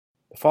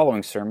The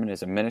following sermon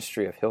is a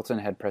ministry of Hilton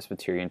Head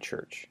Presbyterian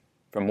Church.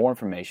 For more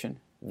information,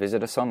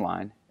 visit us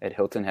online at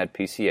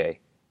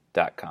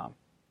hiltonheadpca.com.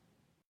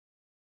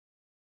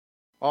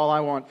 All I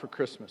want for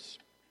Christmas.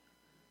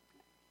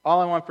 All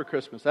I want for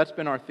Christmas. That's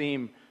been our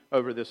theme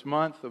over this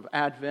month of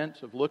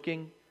Advent, of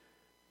looking.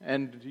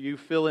 And you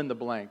fill in the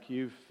blank.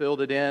 You've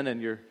filled it in,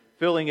 and you're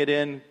filling it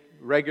in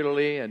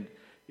regularly, and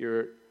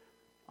you're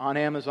on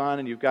Amazon,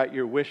 and you've got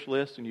your wish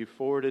list, and you've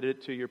forwarded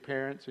it to your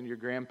parents and your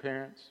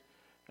grandparents.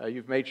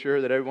 You've made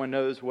sure that everyone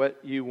knows what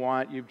you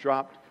want. You've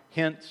dropped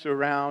hints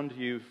around.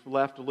 You've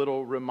left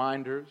little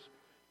reminders.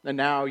 And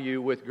now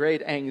you, with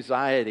great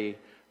anxiety,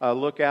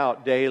 look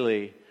out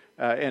daily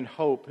and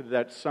hope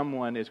that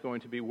someone is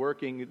going to be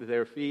working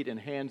their feet and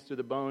hands to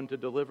the bone to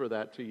deliver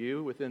that to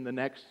you within the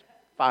next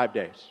 5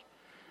 days.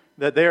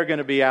 That they're going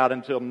to be out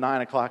until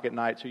 9 o'clock at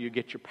night so you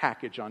get your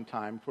package on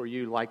time, for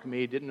you, like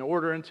me, didn't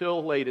order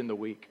until late in the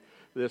week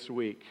this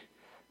week.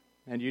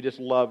 And you just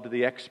loved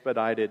the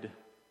expedited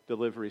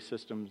delivery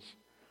systems.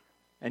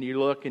 And you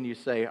look and you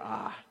say,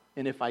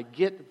 and if I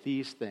get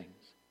these things,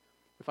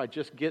 if I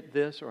just get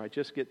this or I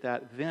just get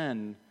that,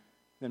 then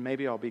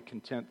maybe I'll be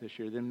content this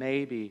year. Then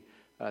maybe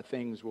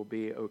things will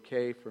be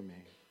okay for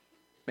me.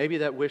 Maybe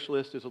that wish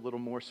list is a little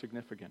more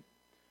significant.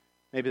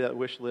 Maybe that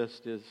wish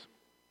list is,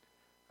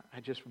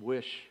 I just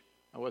wish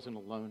I wasn't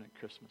alone at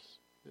Christmas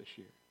this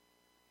year.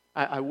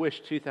 I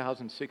wish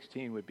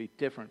 2016 would be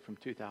different from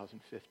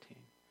 2015.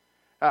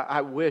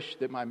 I wish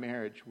that my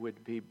marriage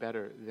would be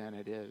better than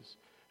it is.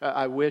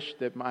 I wish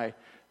that my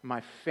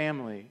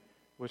family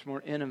was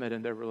more intimate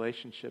in their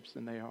relationships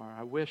than they are.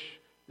 I wish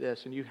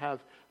this, and you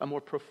have a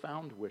more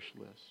profound wish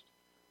list.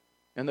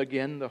 And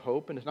again, the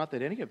hope, and it's not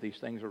that any of these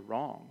things are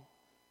wrong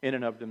in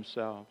and of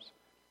themselves,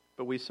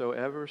 but we so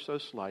ever so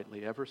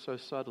slightly, ever so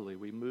subtly,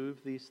 we move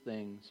these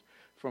things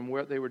from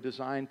where they were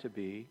designed to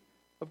be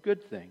of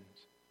good things,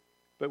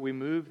 but we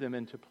move them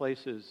into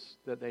places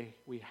that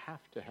we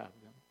have to have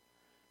them.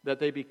 That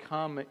they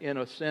become, in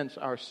a sense,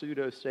 our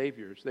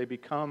pseudo-saviors. They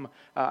become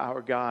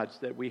our gods,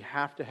 that we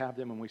have to have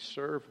them and we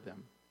serve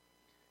them.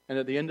 And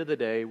at the end of the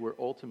day, we're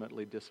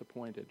ultimately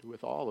disappointed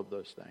with all of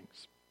those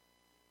things.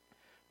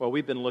 Well,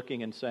 we've been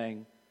looking and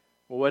saying,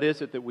 well, what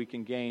is it that we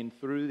can gain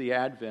through the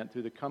advent,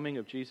 through the coming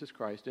of Jesus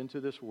Christ into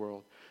this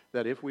world,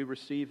 that if we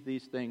receive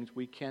these things,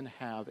 we can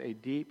have a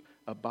deep,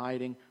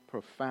 abiding,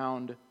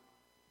 profound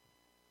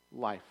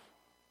life.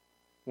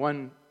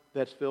 One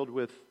that's filled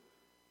with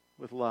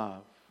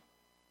love,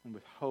 and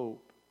with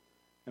hope,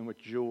 and with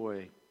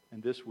joy,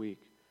 and this week,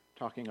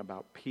 talking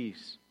about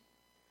peace.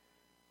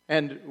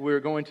 And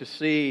we're going to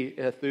see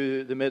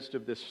through the midst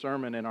of this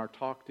sermon and our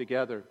talk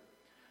together,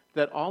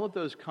 that all of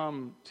those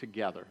come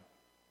together.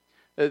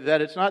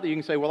 That it's not that you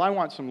can say, well, I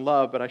want some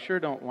love, but I sure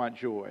don't want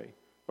joy.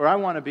 Or I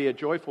want to be a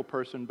joyful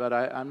person, but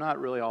I'm not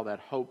really all that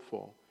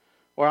hopeful.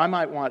 Or I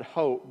might want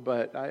hope,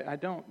 but I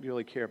don't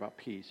really care about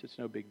peace. It's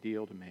no big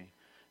deal to me.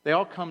 They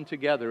all come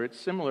together. It's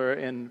similar,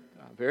 and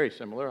very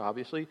similar,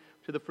 obviously,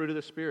 to the fruit of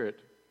the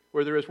Spirit,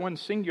 where there is one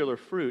singular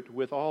fruit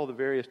with all the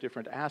various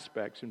different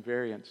aspects and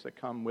variants that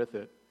come with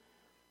it.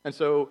 And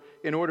so,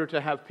 in order to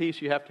have peace,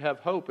 you have to have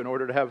hope. In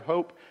order to have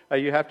hope,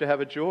 you have to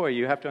have a joy.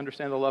 You have to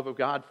understand the love of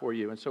God for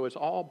you. And so it's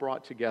all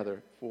brought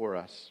together for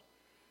us.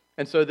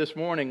 And so this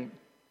morning,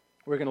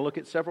 we're going to look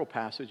at several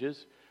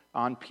passages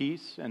on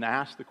peace and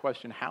ask the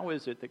question, how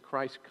is it that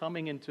Christ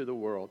coming into the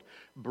world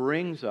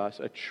brings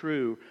us a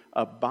true,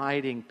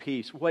 abiding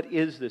peace? What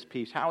is this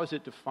peace? How is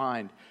it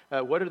defined?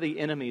 What are the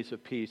enemies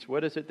of peace?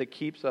 What is it that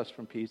keeps us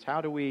from peace?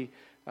 How do we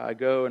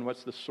go, and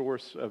what's the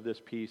source of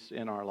this peace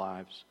in our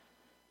lives?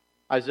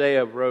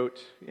 Isaiah wrote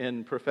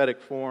in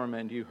prophetic form,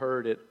 and you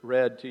heard it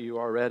read to you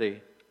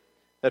already,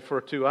 that for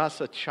to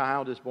us a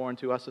child is born,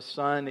 to us a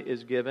son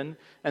is given,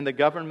 and the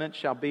government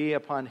shall be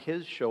upon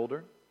his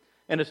shoulder.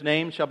 And his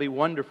name shall be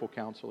Wonderful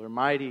Counselor,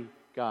 Mighty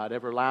God,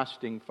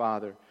 Everlasting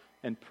Father,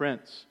 and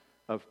Prince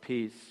of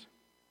Peace.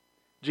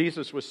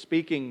 Jesus was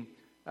speaking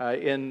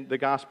in the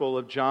Gospel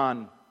of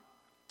John,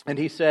 and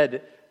he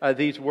said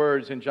these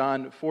words in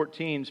John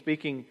 14,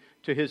 speaking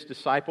to his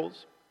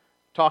disciples,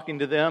 talking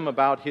to them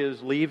about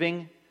his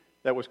leaving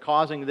that was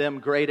causing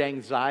them great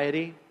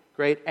anxiety,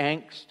 great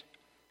angst.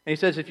 And he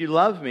says, if you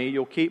love me,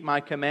 you'll keep my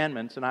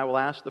commandments, and I will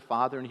ask the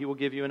Father, and he will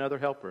give you another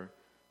helper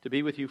to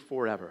be with you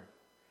forever.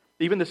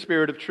 Even the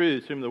Spirit of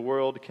truth, whom the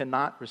world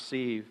cannot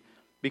receive,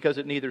 because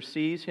it neither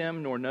sees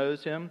him nor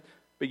knows him,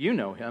 but you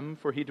know him,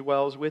 for he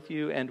dwells with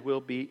you and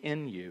will be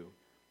in you.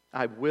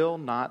 I will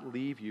not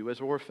leave you as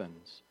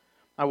orphans.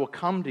 I will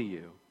come to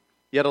you.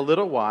 Yet a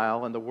little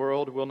while, and the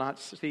world will not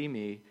see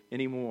me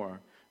anymore.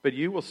 But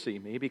you will see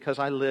me, because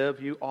I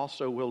live, you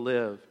also will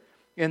live.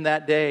 In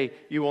that day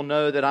you will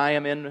know that I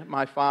am in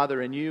my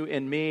Father, and you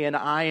in me, and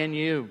I in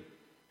you.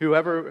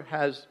 Whoever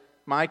has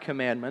my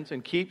commandments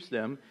and keeps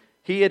them,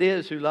 he it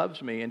is who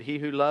loves me, and he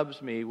who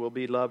loves me will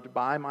be loved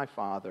by my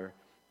Father,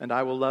 and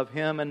I will love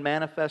him and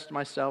manifest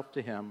myself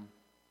to him.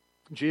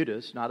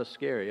 Judas, not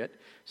Iscariot,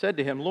 said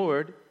to him,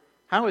 Lord,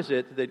 how is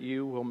it that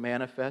you will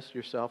manifest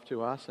yourself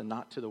to us and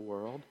not to the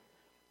world?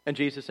 And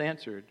Jesus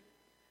answered,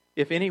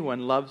 If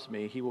anyone loves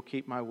me, he will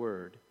keep my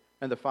word,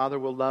 and the Father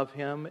will love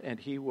him, and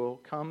he will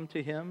come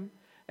to him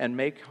and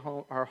make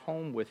our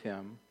home with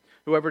him.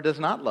 Whoever does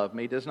not love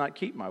me does not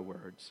keep my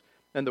words,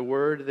 and the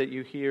word that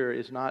you hear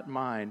is not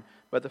mine,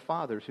 but the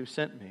Father's who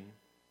sent me.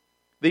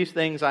 These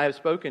things I have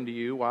spoken to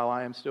you while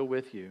I am still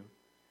with you.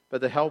 But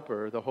the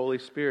Helper, the Holy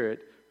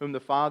Spirit, whom the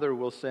Father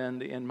will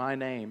send in my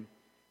name,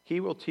 he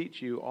will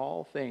teach you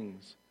all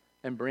things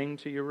and bring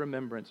to your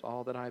remembrance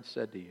all that I have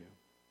said to you.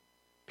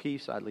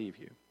 Peace I leave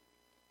you.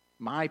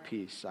 My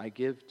peace I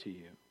give to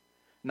you.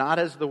 Not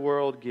as the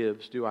world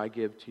gives do I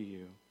give to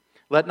you.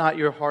 Let not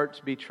your hearts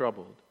be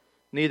troubled,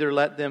 neither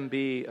let them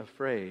be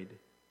afraid.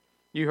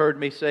 You heard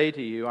me say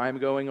to you, I am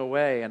going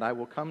away, and I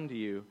will come to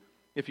you.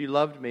 If you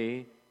loved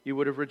me, you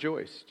would have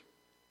rejoiced,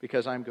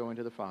 because I am going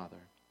to the Father,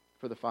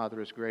 for the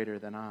Father is greater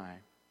than I.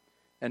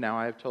 And now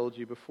I have told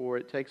you before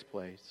it takes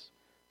place,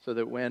 so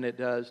that when it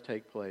does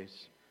take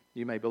place,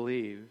 you may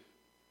believe.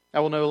 I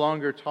will no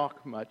longer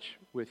talk much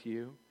with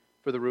you,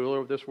 for the ruler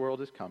of this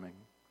world is coming.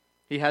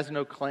 He has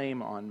no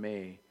claim on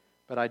me,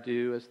 but I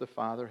do as the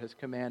Father has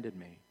commanded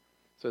me,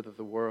 so that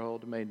the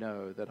world may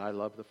know that I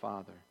love the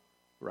Father.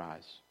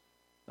 Rise,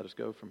 let us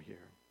go from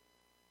here.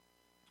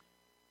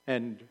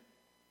 And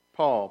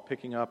Paul,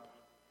 picking up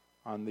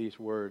on these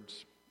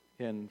words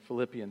in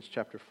Philippians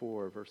chapter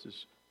 4,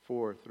 verses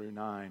 4 through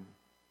 9,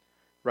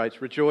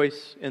 writes,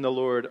 Rejoice in the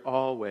Lord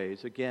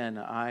always. Again,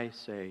 I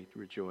say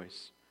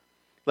rejoice.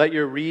 Let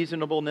your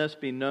reasonableness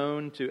be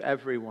known to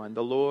everyone.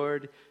 The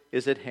Lord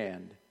is at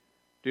hand.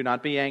 Do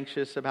not be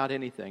anxious about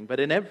anything, but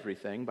in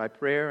everything, by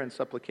prayer and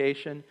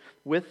supplication,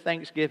 with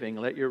thanksgiving,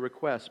 let your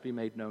requests be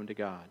made known to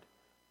God.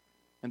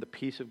 And the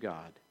peace of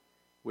God,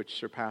 which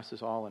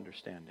surpasses all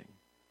understanding,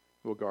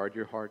 will guard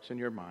your hearts and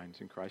your minds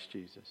in Christ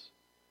Jesus.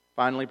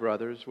 Finally,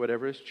 brothers,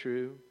 whatever is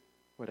true,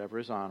 whatever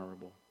is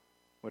honorable,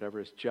 whatever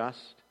is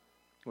just,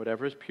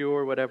 whatever is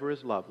pure, whatever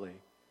is lovely,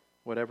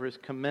 whatever is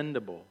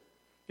commendable,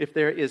 if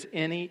there is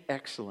any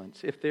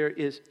excellence, if there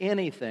is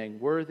anything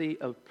worthy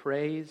of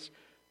praise,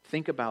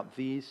 think about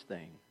these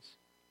things.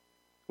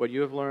 What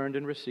you have learned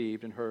and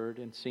received and heard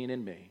and seen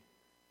in me,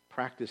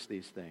 practice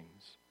these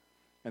things,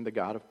 and the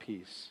God of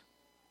peace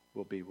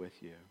will be with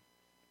you.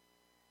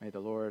 May the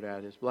Lord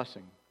add His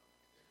blessing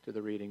to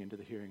the reading and to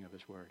the hearing of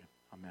His word.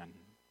 Amen.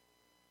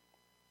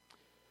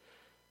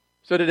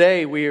 So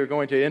today we are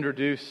going to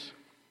introduce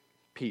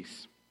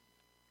peace.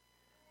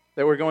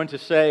 That we're going to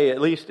say,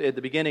 at least at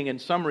the beginning in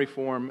summary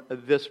form,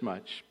 this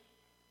much.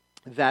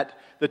 That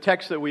the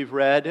texts that we've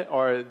read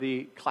are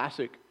the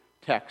classic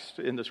text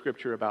in the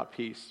Scripture about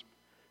peace.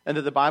 And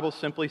that the Bible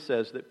simply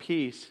says that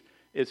peace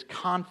is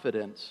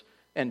confidence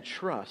and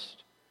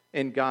trust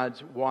in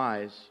God's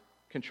wise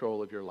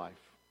control of your life.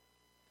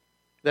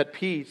 That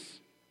peace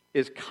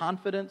is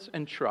confidence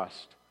and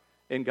trust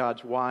in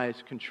God's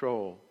wise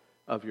control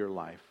of your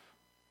life.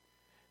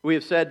 We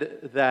have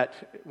said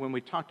that when we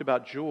talked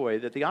about joy,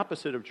 that the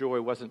opposite of joy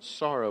wasn't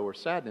sorrow or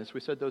sadness. We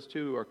said those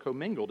two are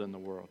commingled in the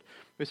world.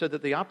 We said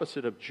that the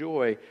opposite of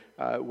joy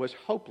was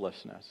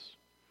hopelessness.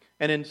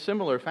 And in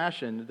similar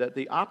fashion, that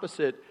the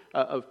opposite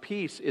of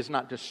peace is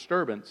not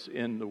disturbance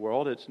in the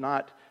world. It's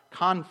not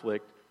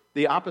conflict.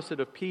 The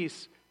opposite of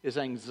peace is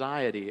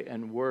anxiety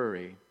and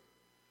worry.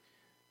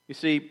 You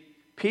see,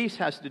 peace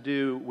has to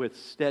do with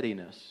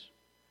steadiness.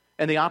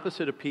 And the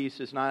opposite of peace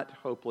is not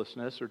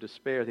hopelessness or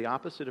despair. The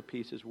opposite of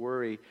peace is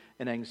worry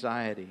and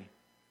anxiety.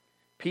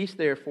 Peace,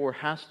 therefore,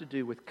 has to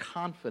do with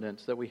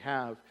confidence that we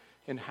have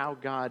in how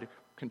God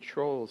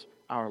controls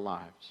our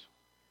lives.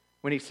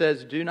 When He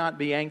says, do not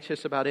be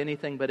anxious about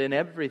anything, but in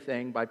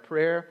everything, by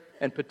prayer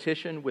and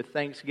petition with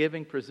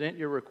thanksgiving, present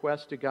your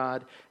request to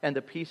God, and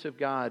the peace of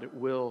God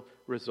will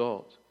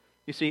result.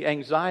 You see,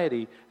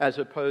 anxiety as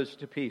opposed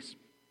to peace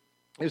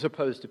is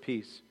opposed to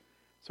peace.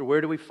 So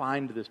where do we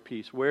find this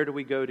peace? Where do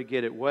we go to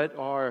get it? What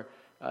are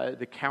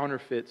the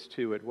counterfeits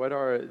to it? What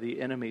are the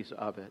enemies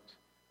of it?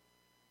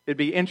 It'd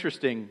be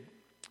interesting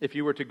if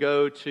you were to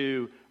go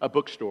to a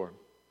bookstore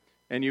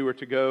and you were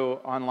to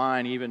go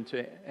online even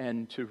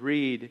to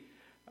read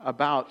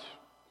about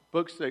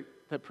books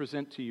that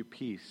present to you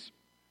peace.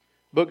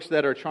 Books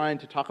that are trying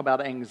to talk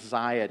about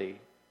anxiety.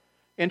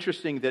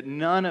 Interesting that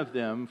none of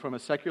them, from a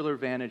secular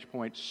vantage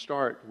point,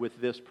 start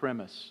with this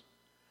premise.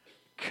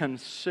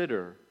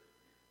 Consider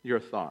your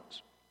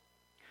thoughts.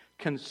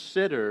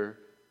 Consider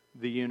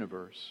the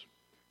universe.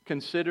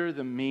 Consider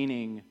the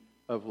meaning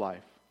of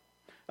life.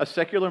 A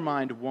secular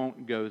mind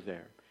won't go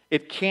there.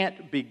 It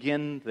can't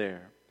begin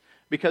there.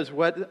 Because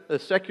what a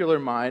secular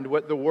mind,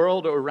 what the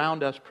world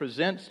around us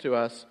presents to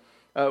us,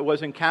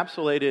 was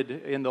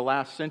encapsulated in the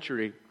last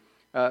century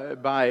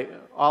by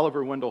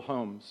Oliver Wendell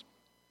Holmes.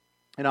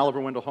 And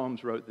Oliver Wendell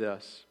Holmes wrote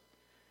this.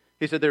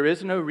 He said, there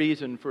is no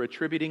reason for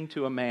attributing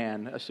to a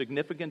man a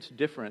significance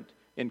different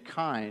in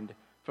kind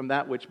from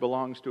that which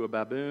belongs to a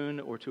baboon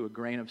or to a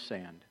grain of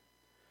sand.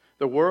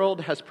 The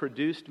world has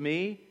produced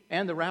me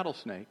and the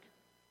rattlesnake,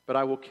 but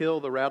I will kill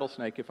the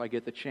rattlesnake if I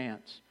get the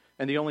chance.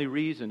 And the only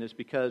reason is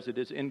because it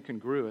is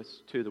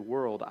incongruous to the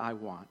world I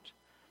want.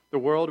 The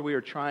world we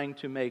are trying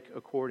to make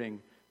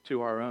according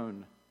to our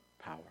own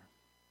power.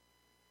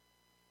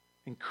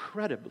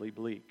 incredibly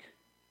bleak.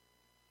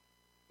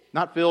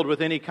 Not filled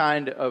with any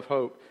kind of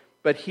hope.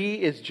 But he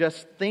is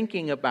just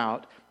thinking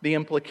about the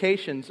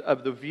implications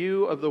of the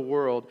view of the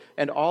world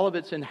and all of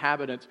its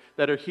inhabitants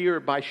that are here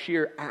by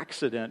sheer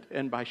accident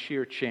and by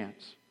sheer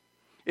chance.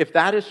 If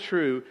that is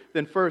true,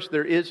 then first,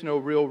 there is no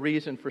real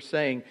reason for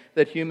saying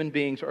that human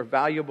beings are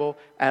valuable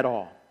at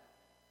all.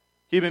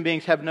 Human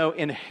beings have no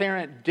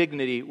inherent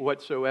dignity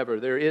whatsoever.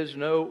 There is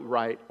no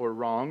right or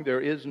wrong.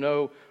 There is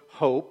no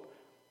hope.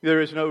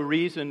 There is no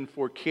reason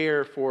for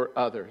care for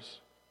others.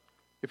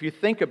 If you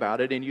think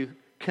about it and you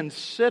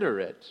consider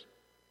it,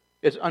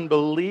 it's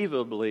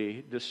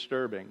unbelievably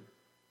disturbing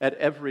at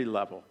every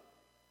level.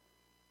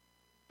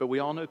 But we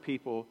all know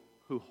people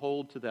who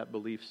hold to that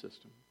belief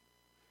system.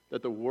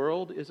 That the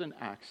world is an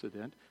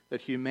accident,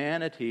 that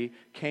humanity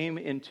came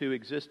into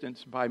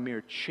existence by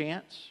mere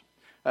chance,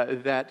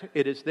 that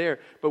it is there.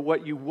 But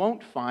what you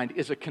won't find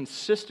is a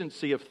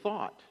consistency of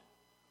thought.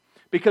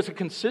 Because a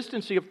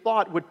consistency of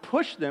thought would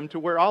push them to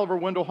where Oliver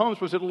Wendell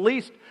Holmes was at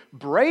least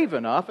brave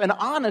enough and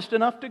honest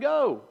enough to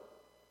go.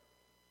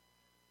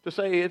 To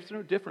say, there's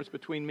no difference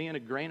between me and a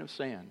grain of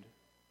sand.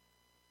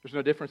 There's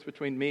no difference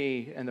between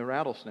me and the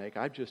rattlesnake.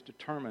 I've just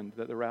determined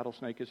that the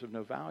rattlesnake is of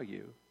no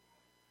value.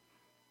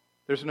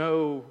 There's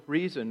no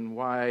reason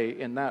why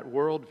in that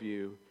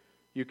worldview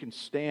you can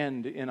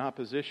stand in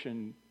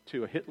opposition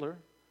to a Hitler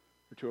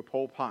or to a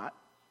Pol Pot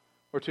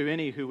or to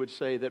any who would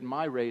say that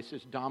my race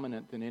is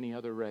dominant than any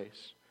other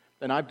race.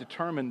 Then I've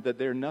determined that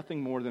they're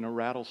nothing more than a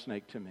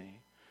rattlesnake to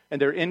me. And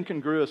they're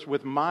incongruous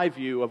with my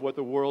view of what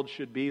the world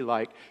should be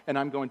like, and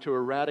I'm going to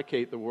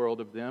eradicate the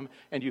world of them,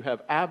 and you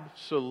have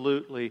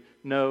absolutely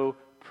no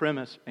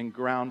premise and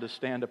ground to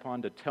stand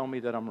upon to tell me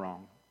that I'm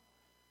wrong,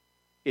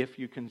 if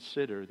you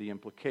consider the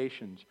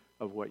implications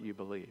of what you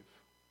believe.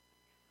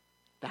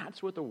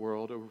 That's what the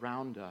world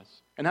around us,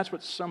 and that's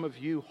what some of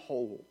you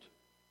hold.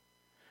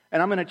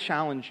 And I'm going to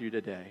challenge you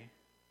today.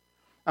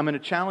 I'm going to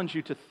challenge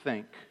you to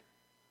think.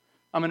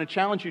 I'm going to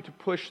challenge you to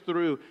push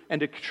through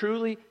and to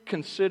truly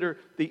consider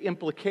the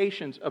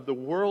implications of the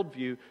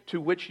worldview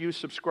to which you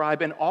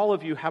subscribe. And all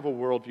of you have a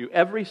worldview.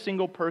 Every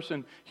single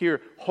person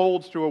here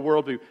holds to a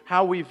worldview.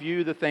 How we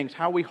view the things,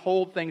 how we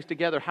hold things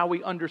together, how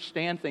we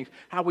understand things,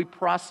 how we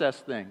process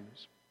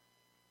things.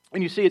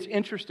 And you see, it's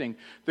interesting.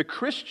 The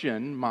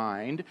Christian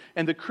mind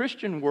and the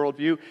Christian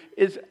worldview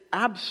is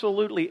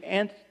absolutely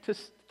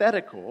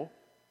antithetical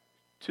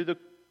to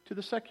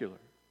the secular.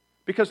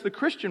 Because the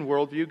Christian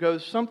worldview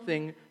goes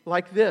something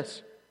like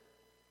this.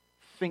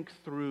 Think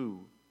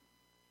through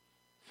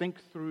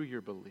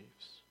your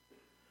beliefs.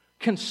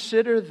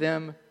 Consider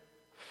them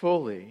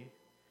fully.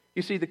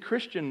 You see, the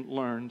Christian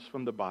learns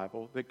from the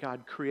Bible that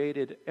God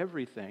created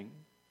everything,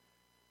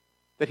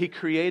 that He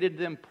created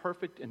them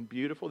perfect and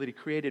beautiful, that He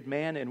created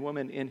man and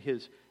woman in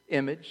His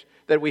image,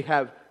 that we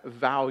have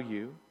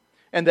value,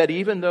 and that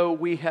even though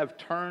we have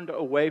turned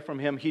away from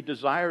Him, He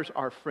desires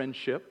our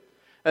friendship.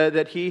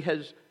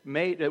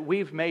 That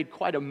we've made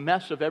quite a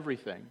mess of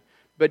everything,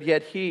 but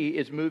yet He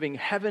is moving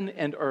heaven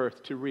and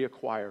earth to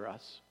reacquire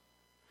us.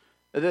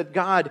 That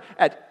God,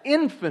 at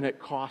infinite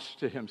cost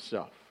to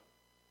Himself,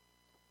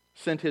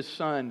 sent His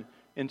Son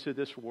into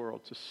this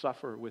world to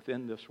suffer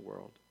within this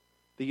world,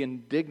 the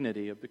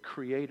indignity of the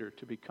Creator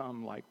to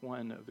become like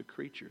one of the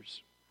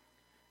creatures,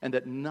 and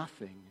that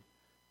nothing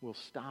will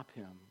stop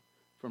Him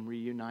from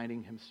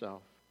reuniting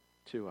Himself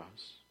to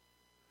us.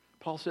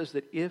 Paul says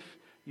that if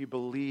you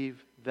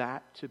believe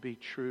that to be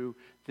true,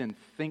 then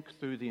think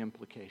through the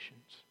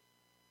implications.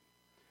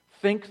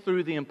 Think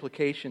through the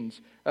implications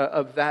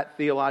of that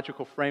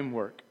theological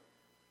framework.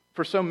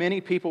 For so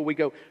many people, we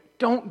go,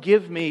 don't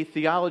give me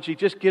theology,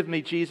 just give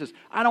me Jesus.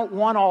 I don't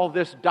want all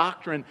this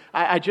doctrine.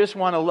 I just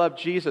want to love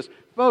Jesus.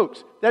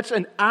 Folks, that's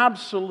an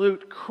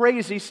absolute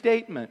crazy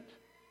statement.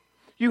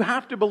 You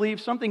have to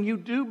believe something. You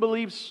do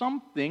believe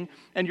something,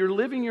 and you're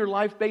living your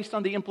life based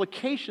on the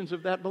implications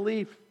of that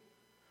belief.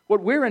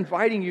 What we're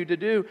inviting you to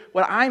do,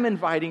 what I'm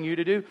inviting you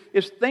to do,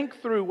 is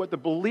think through what the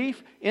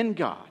belief in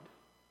God,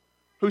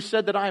 who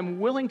said that I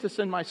am willing to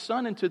send my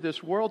Son into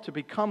this world to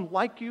become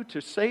like you, to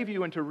save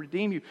you, and to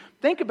redeem you.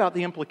 Think about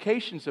the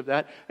implications of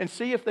that and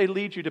see if they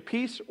lead you to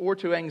peace or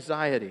to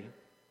anxiety.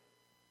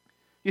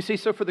 You see,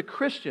 so for the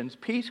Christians,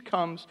 peace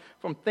comes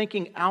from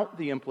thinking out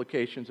the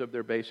implications of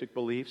their basic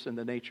beliefs and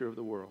the nature of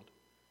the world.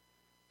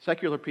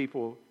 Secular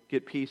people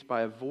get peace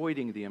by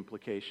avoiding the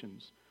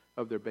implications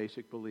of their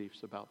basic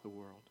beliefs about the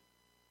world.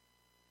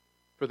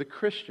 For the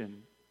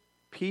Christian,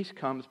 peace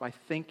comes by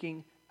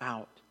thinking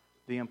out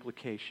the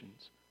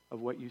implications of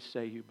what you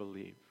say you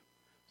believe.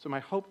 So my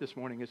hope this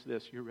morning is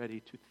this: you're ready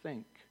to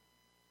think.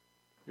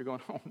 You're going,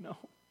 oh no,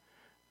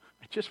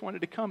 I just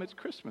wanted to come. It's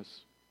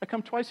Christmas. I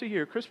come twice a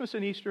year, Christmas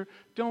and Easter.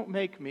 Don't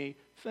make me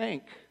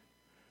think.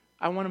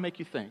 I want to make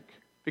you think,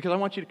 because I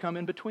want you to come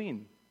in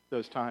between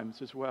those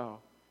times as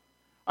well.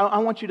 I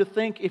want you to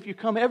think if you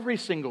come every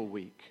single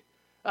week.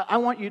 I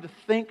want you to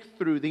think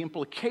through the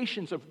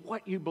implications of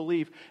what you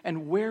believe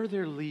and where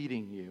they're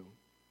leading you.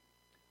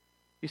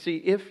 You see,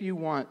 if you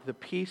want the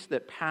peace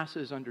that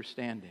passes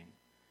understanding,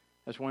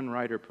 As one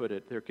writer put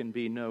it, there can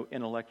be no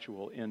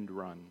intellectual end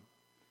run.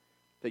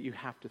 That you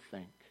have to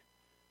think,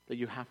 that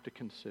you have to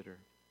consider.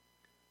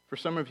 For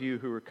some of you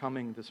who are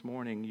coming this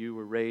morning, you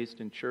were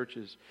raised in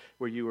churches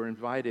where you were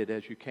invited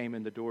as you came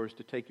in the doors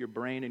to take your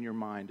brain and your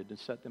mind and to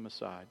set them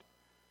aside.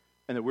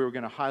 And that we were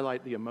going to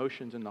highlight the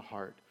emotions in the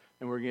heart.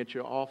 And we're going to get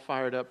you all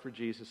fired up for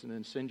Jesus and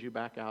then send you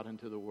back out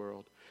into the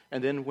world.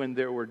 And then when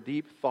there were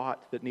deep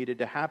thoughts that needed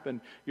to happen,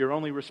 your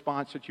only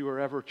response that you were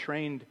ever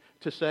trained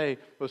to say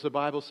was, the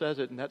Bible says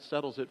it and that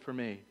settles it for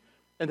me.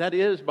 And that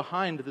is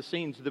behind the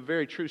scenes the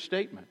very true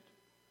statement.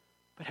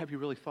 But have you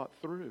really thought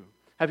through?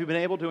 Have you been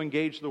able to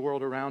engage the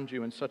world around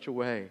you in such a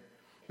way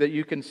that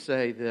you can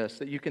say this,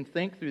 that you can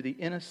think through the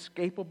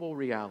inescapable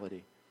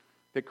reality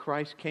that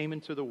Christ came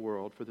into the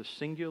world for the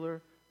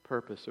singular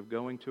purpose of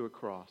going to a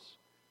cross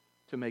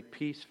to make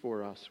peace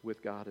for us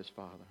with God as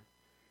Father,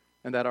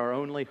 and that our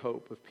only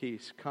hope of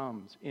peace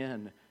comes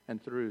in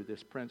and through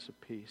this Prince of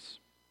Peace?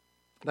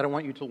 That I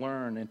want you to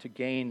learn and to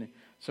gain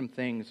some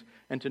things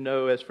and to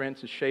know, as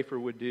Francis Schaeffer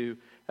would do,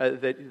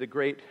 that the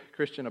great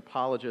Christian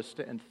apologist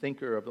and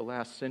thinker of the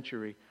last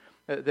century,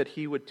 that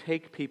he would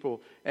take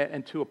people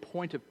and to a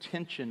point of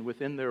tension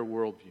within their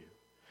worldview.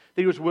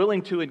 That he was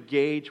willing to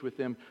engage with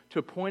them to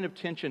a point of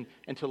tension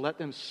and to let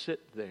them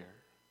sit there.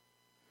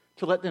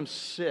 To let them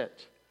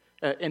sit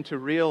and to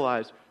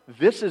realize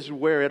this is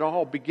where it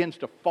all begins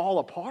to fall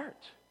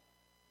apart.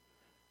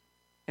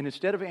 And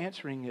instead of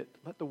answering it,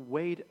 let the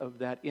weight of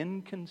that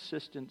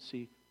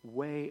inconsistency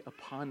weigh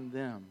upon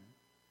them.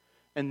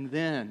 And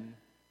then,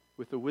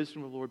 with the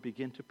wisdom of the Lord,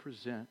 begin to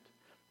present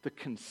the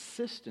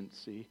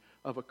consistency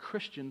of a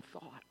Christian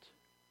thought.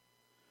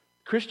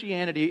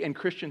 Christianity and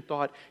Christian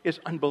thought is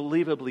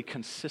unbelievably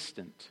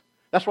consistent.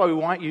 That's why we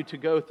want you to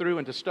go through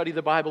and to study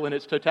the Bible in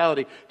its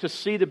totality, to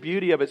see the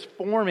beauty of its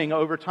forming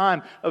over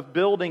time, of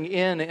building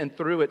in and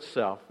through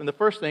itself. And the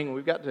first thing,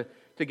 we've got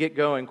to get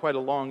going, quite a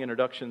long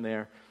introduction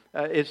there,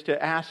 is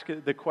to ask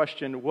the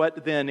question,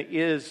 what then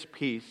is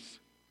peace?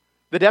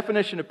 The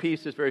definition of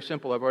peace is very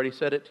simple. I've already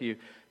said it to you.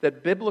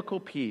 That biblical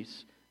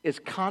peace is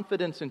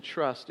confidence and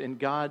trust in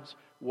God's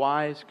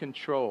wise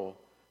control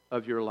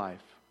of your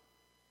life.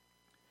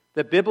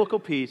 That biblical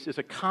peace is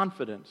a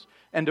confidence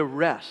and a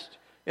rest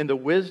in the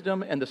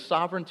wisdom and the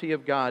sovereignty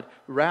of God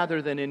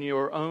rather than in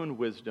your own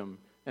wisdom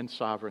and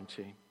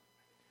sovereignty.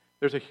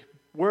 There's a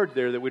word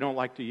there that we don't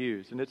like to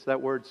use, and it's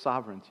that word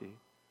sovereignty.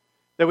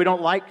 That we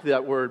don't like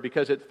that word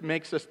because it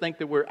makes us think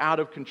that we're out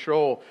of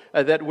control,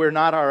 that we're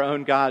not our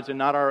own gods and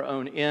not our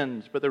own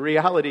ends. But the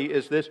reality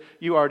is this,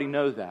 you already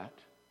know that.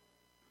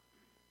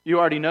 You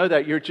already know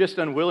that. You're just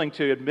unwilling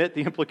to admit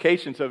the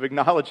implications of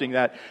acknowledging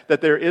that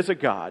there is a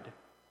God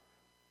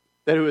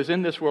that who is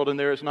in this world and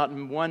there is not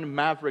one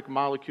maverick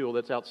molecule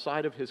that's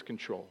outside of His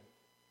control.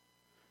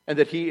 And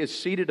that He is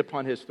seated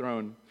upon His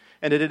throne.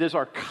 And that it is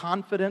our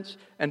confidence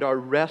and our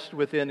rest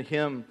within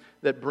Him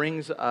that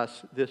brings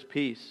us this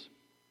peace.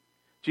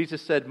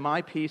 Jesus said,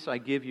 "My peace I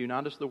give you,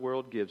 not as the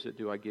world gives it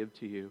do I give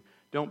to you.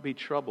 Don't be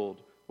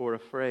troubled or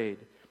afraid."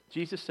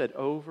 Jesus said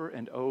over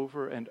and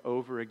over and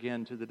over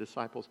again to the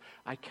disciples,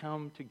 "I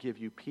come to give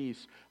you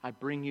peace. I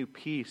bring you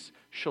peace.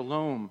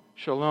 Shalom,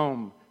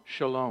 shalom,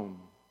 shalom."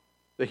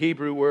 The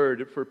Hebrew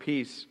word for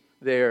peace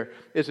there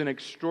is an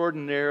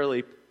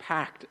extraordinarily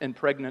packed and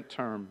pregnant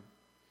term.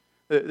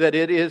 That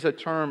it is a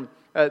term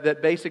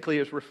that basically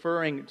is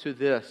referring to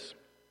this.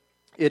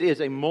 It is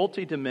a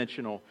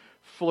multidimensional,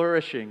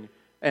 flourishing,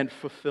 and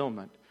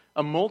fulfillment.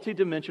 A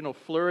multidimensional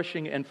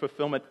flourishing and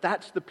fulfillment.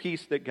 That's the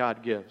peace that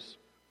God gives.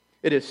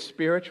 It is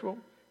spiritual,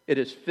 it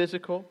is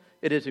physical,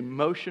 it is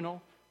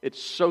emotional, it's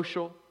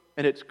social,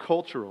 and it's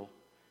cultural.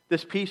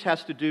 This peace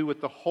has to do with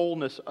the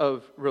wholeness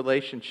of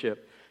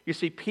relationship. You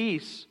see,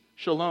 peace,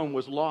 shalom,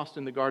 was lost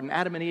in the garden.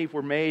 Adam and Eve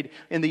were made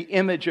in the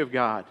image of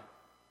God.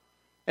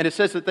 And it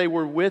says that they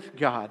were with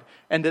God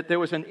and that there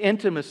was an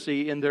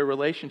intimacy in their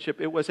relationship.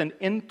 It was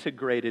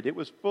it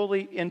was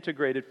fully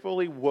integrated,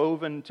 fully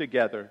woven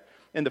together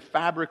in the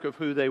fabric of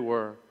who they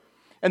were.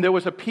 And there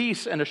was a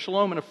peace and a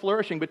shalom and a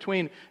flourishing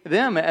between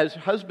them as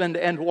husband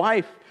and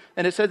wife.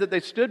 And it said that they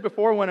stood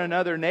before one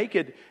another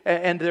naked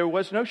and there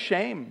was no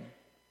shame.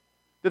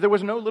 That there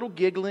was no little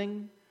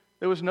giggling.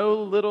 There was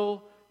no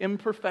little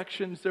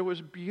imperfections. There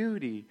was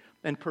beauty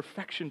and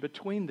perfection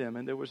between them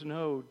and there was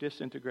no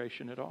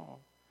disintegration at all.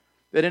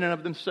 That in and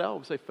of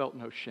themselves they felt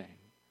no shame.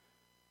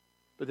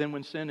 But then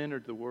when sin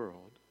entered the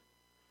world,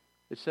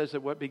 it says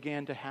that what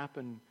began to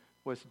happen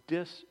was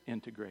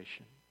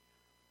disintegration.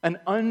 An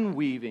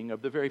unweaving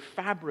of the very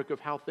fabric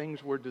of how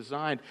things were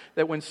designed.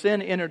 That when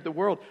sin entered the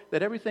world,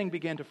 that everything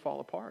began to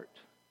fall apart.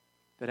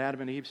 That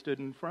Adam and Eve stood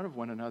in front of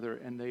one another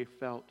and they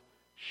felt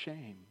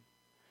shame.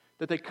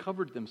 That they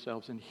covered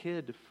themselves and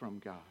hid from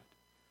God.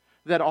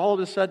 That all of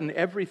a sudden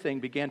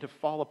everything began to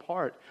fall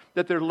apart.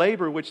 That their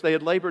labor, which they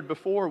had labored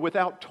before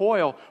without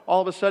toil,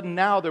 all of a sudden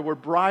now there were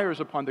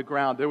briars upon the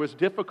ground. There was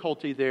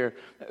difficulty there.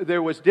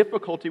 There was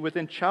difficulty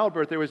within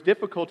childbirth. There was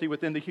difficulty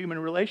within the human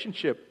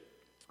relationship.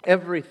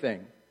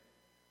 Everything,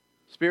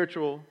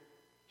 spiritual,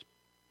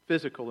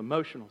 physical,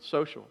 emotional,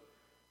 social,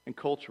 and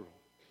cultural,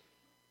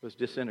 was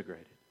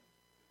disintegrated.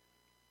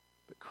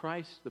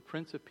 Christ, the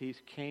Prince of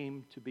Peace,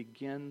 came to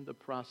begin the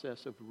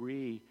process of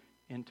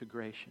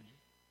reintegration,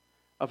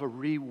 of a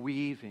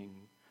reweaving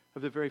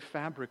of the very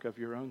fabric of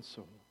your own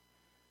soul.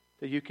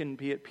 That you can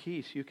be at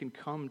peace, you can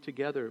come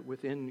together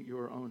within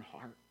your own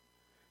heart.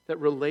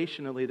 That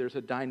relationally there's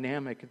a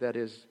dynamic that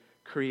is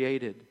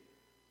created.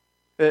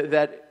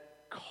 That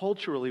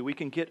culturally we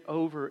can get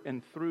over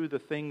and through the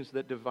things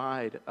that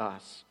divide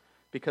us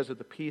because of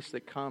the peace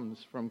that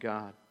comes from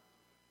God.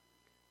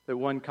 That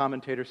one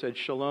commentator said,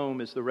 Shalom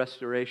is the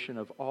restoration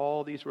of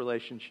all these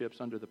relationships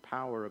under the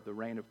power of the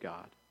reign of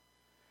God.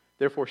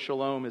 Therefore,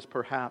 Shalom is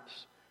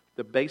perhaps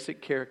the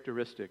basic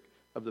characteristic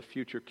of the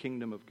future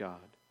kingdom of God.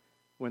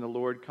 When the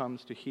Lord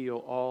comes to heal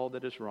all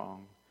that is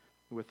wrong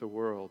with the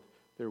world,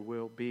 there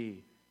will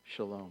be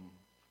Shalom.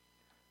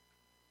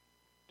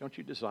 Don't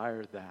you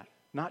desire that?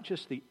 Not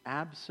just the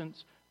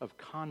absence of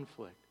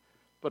conflict,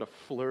 but a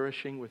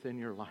flourishing within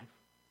your life.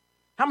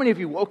 How many of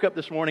you woke up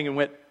this morning and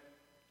went,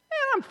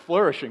 I'm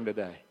flourishing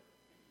today.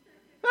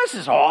 This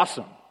is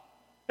awesome.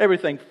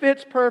 Everything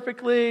fits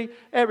perfectly.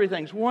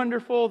 Everything's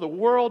wonderful. The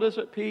world is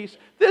at peace.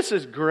 This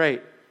is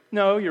great.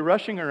 No, you're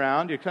rushing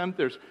around.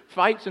 There's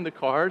fights in the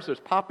cars. There's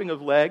popping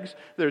of legs.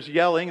 There's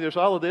yelling. There's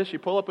all of this. You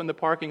pull up in the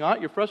parking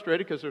lot. You're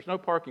frustrated because there's no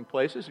parking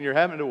places and you're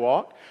having to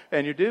walk.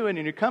 And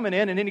you're coming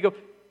in and then you go,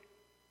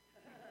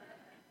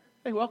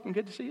 hey, welcome.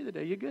 Good to see you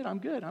today. You good? I'm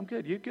good. I'm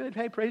good. You good?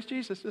 Hey, praise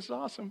Jesus. This is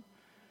awesome.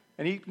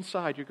 And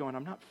inside you're going,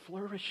 I'm not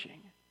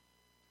flourishing.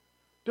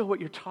 Bill,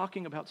 what you're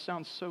talking about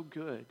sounds so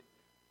good.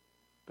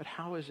 But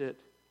how is it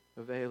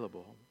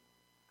available?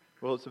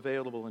 Well, it's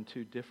available in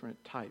two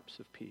different types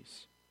of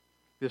peace.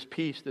 This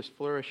peace, this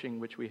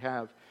flourishing which we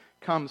have,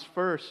 comes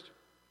first.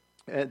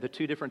 The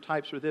two different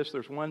types are this.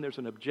 There's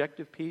an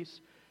objective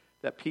peace,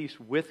 that peace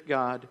with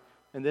God.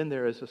 And then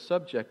there is a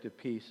subjective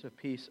peace, a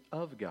peace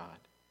of God.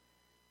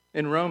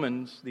 In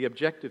Romans, the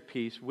objective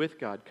peace with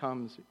God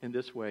comes in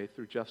this way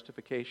through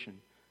justification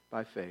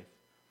by faith.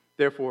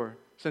 Therefore,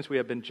 since we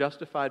have been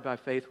justified by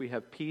faith, we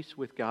have peace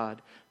with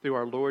God through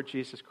our Lord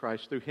Jesus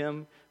Christ. Through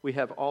Him, we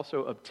have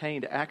also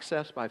obtained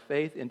access by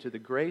faith into the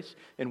grace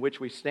in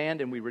which we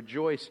stand, and we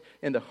rejoice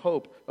in the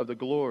hope of the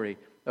glory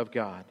of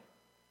God.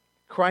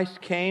 Christ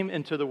came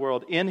into the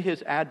world in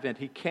His advent.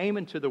 He came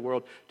into the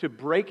world to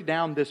break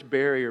down this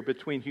barrier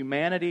between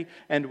humanity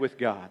and with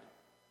God.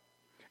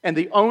 And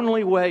the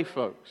only way,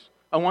 folks,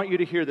 I want you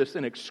to hear this,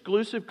 an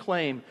exclusive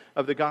claim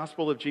of the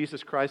gospel of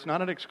Jesus Christ,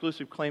 not an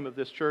exclusive claim of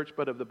this church,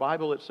 but of the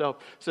Bible itself,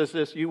 says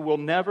this: you will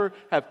never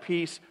have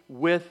peace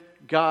with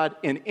God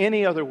in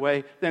any other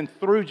way than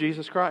through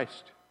Jesus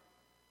Christ.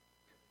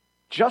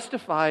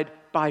 Justified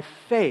by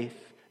faith,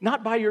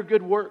 not by your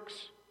good works.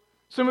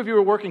 Some of you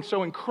are working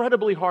so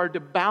incredibly hard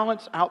to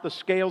balance out the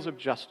scales of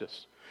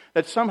justice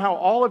that somehow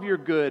all of your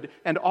good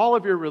and all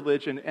of your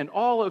religion and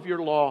all of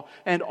your law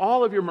and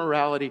all of your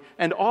morality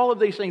and all of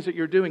these things that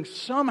you're doing,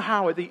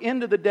 somehow at the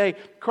end of the day,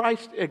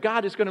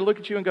 God is going to look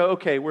at you and go,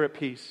 okay, we're at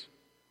peace.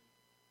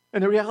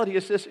 And the reality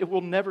is this: it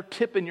will never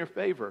tip in your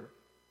favor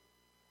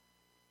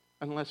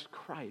unless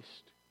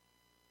Christ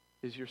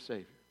is your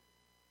Savior.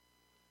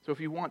 So if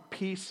you want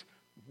peace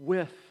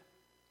with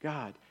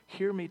God,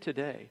 hear me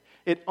today.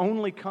 It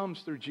only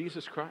comes through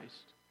Jesus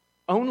Christ.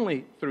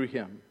 Only through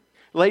Him.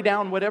 Lay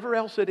down whatever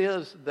else it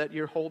is that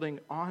you're holding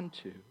on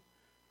to.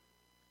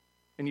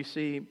 And you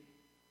see,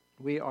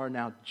 we are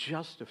now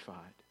justified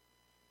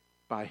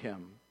by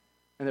Him.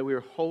 And that we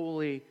are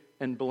holy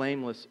and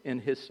blameless in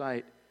His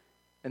sight.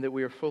 And that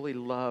we are fully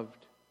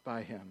loved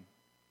by Him.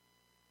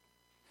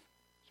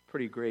 It's a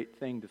pretty great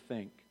thing to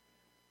think.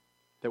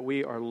 That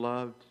we are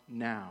loved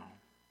now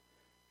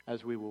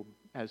as we will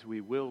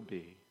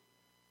be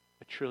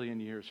 1 trillion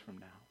years from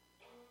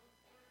now.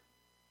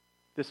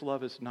 This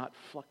love is not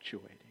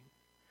fluctuating.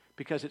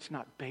 Because it's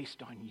not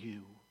based on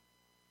you.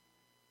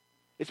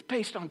 It's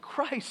based on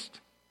Christ.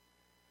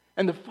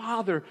 And the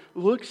Father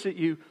looks at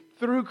you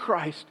through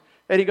Christ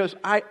and He goes,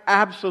 I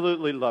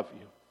absolutely love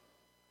you.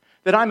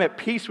 That I'm at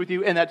peace with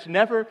you, and that's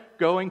never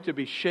going to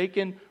be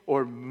shaken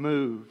or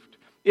moved.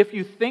 If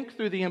you think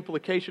through the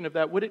implication of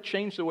that, would it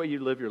change the way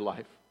you live your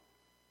life?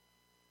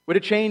 Would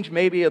it change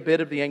maybe a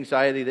bit of the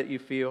anxiety that you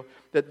feel?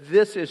 That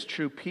this is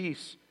true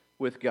peace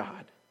with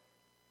God.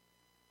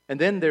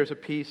 And then there's a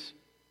peace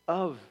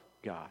of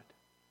God.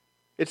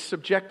 It's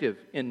subjective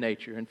in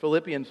nature. In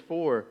Philippians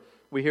 4,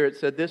 we hear it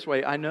said this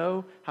way: I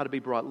know how to be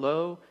brought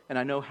low, and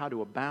I know how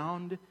to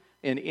abound.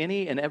 In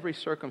any and every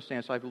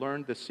circumstance, I've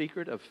learned the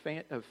secret of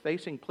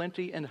facing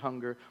plenty and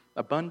hunger,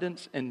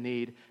 abundance and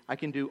need. I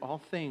can do all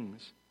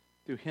things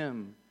through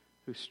Him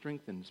who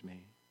strengthens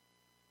me.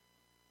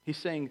 He's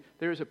saying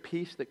there is a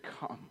peace that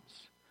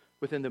comes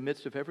within the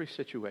midst of every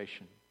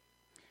situation.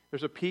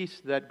 There's a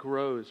peace that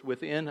grows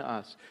within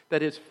us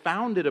that is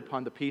founded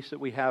upon the peace that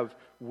we have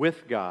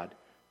with God.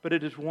 But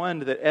it is one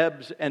that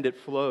ebbs and it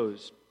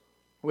flows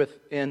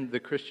within the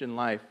Christian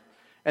life.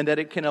 And that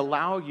it can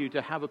allow you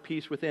to have a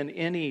peace within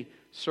any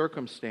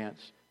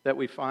circumstance that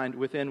we find,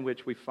 within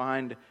which we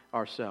find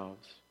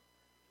ourselves.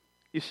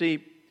 You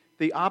see,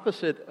 the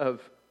opposite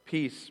of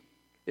peace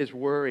is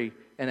worry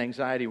and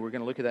anxiety. We're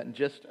going to look at that in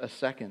just a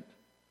second.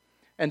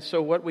 And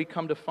so what we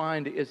come to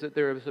find is that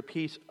there is a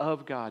peace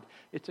of God.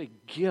 It's a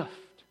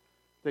gift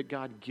that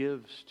God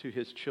gives to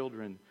His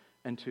children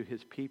and to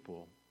His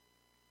people.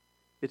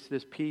 It's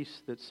this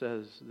peace that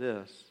says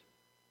this: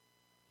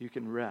 you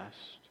can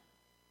rest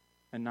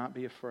and not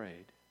be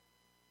afraid.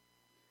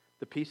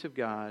 The peace of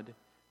God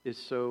is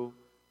so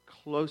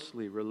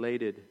closely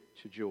related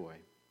to joy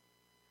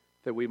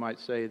that we might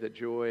say that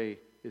joy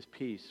is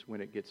peace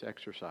when it gets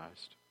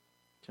exercised.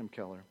 Tim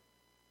Keller.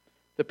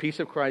 The peace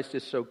of Christ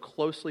is so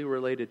closely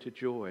related to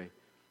joy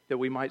that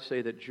we might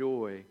say that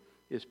joy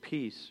is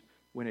peace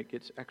when it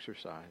gets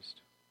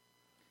exercised.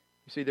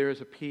 You see, there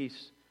is a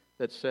peace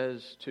that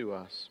says to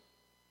us,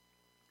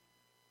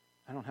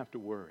 I don't have to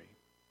worry.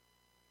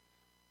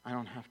 I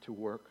don't have to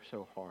work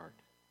so hard.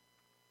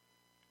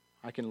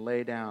 I can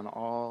lay down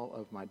all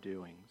of my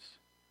doings,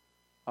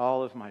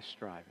 all of my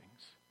strivings,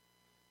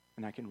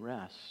 and I can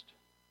rest.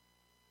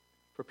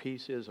 For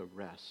peace is a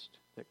rest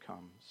that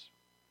comes.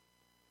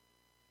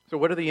 So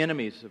what are the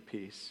enemies of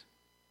peace?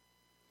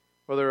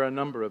 Well, there are a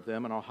number of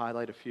them, and I'll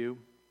highlight a few.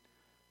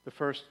 The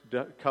first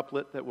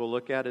couplet that we'll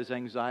look at is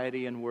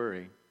anxiety and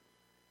worry.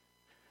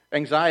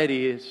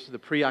 Anxiety is the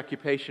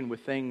preoccupation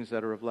with things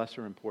that are of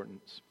lesser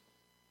importance.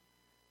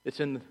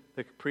 It's in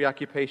the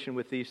preoccupation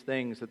with these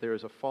things that there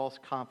is a false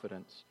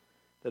confidence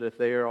that if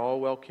they are all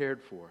well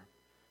cared for,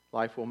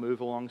 life will move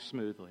along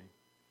smoothly.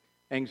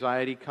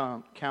 Anxiety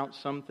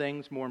counts some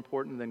things more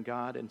important than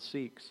God and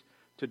seeks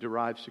to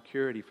derive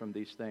security from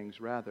these things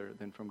rather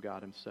than from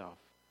God Himself.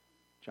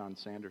 John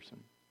Sanderson.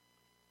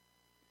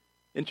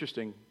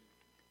 Interesting.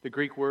 The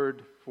Greek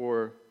word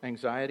for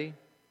anxiety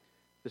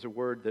is a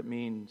word that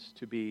means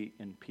to be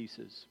in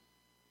pieces.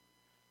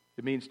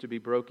 It means to be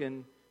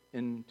broken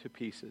into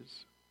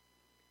pieces.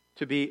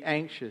 To be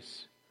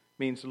anxious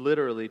means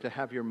literally to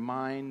have your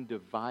mind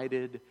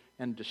divided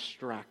and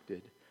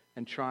distracted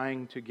and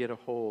trying to get a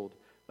hold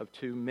of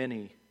too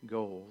many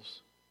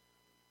goals.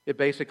 It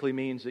basically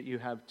means that you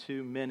have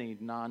too many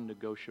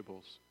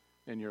non-negotiables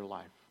in your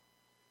life.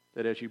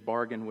 That as you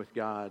bargain with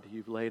God,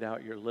 you've laid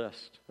out your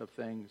list of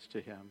things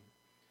to Him.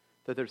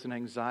 That there's an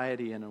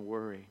anxiety and a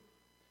worry.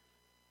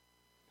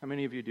 How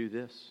many of you do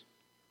this?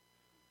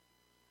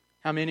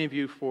 How many of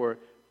you, for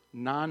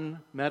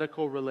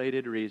non-medical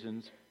related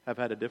reasons, have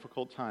had a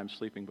difficult time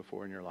sleeping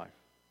before in your life?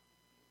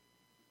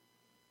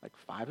 Like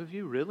 5 of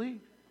you?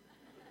 Really?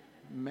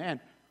 Man.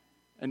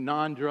 A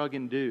non-drug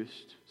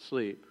induced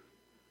sleep.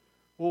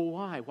 Well,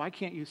 why? Why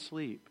can't you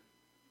sleep?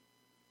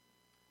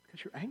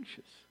 Because you're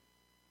anxious.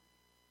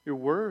 You're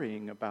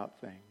worrying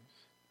about things.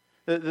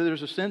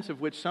 There's a sense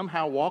of which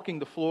somehow walking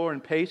the floor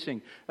and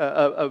pacing,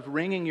 of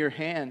wringing your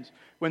hands,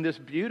 when this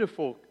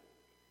beautiful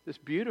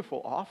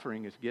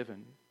offering is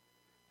given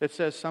that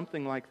says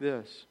something like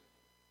this: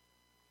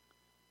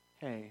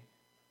 hey,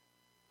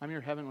 I'm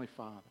your heavenly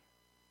Father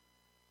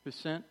who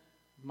sent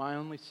my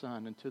only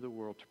Son into the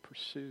world to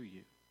pursue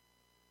you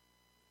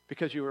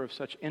because you are of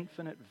such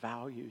infinite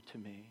value to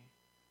me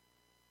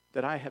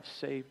that I have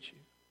saved you.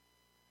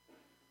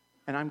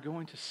 And I'm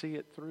going to see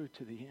it through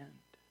to the end.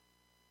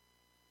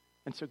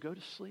 And so go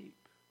to sleep.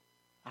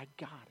 I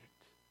got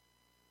it.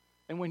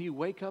 And when you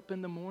wake up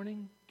in the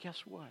morning,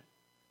 guess what?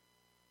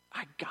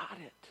 I got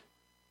it.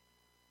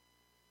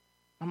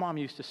 My mom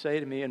used to say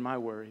to me in my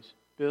worries,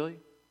 Billy,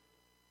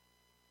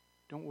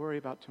 don't worry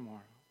about tomorrow.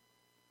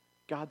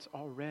 God's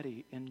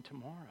already in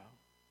tomorrow.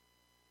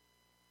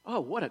 Oh,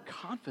 what a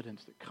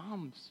confidence that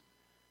comes.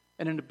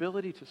 And an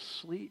ability to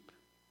sleep,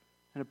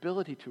 an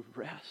ability to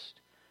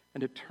rest,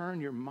 and to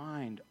turn your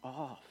mind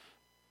off,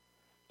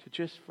 to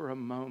just for a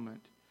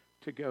moment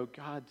to go,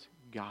 God's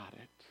got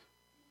it.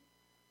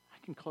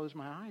 I can close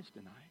my eyes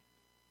tonight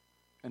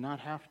and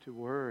not have to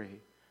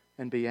worry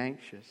and be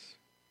anxious.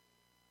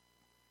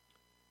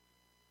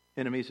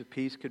 Enemies of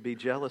peace could be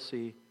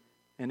jealousy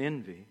and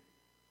envy.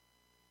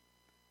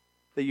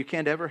 That you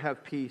can't ever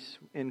have peace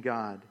in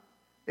God,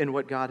 in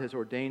what God has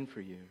ordained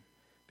for you,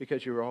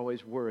 because you're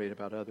always worried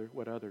about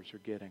what others are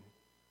getting.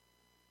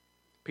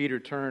 Peter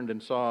turned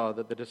and saw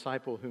that the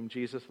disciple whom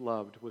Jesus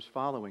loved was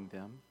following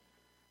them.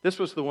 This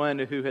was the one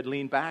who had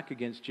leaned back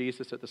against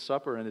Jesus at the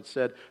supper and had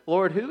said,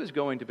 Lord, who is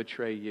going to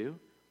betray you?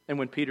 And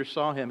when Peter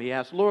saw him, he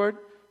asked, Lord,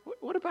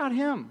 what about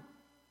him?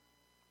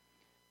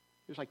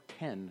 He was like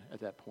 10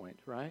 at that point,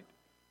 right?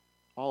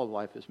 All of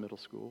life is middle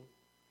school.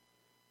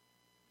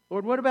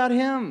 Lord, what about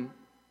him?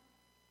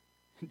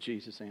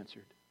 Jesus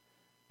answered,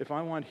 if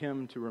I want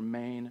him to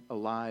remain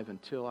alive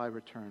until I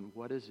return,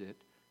 what is it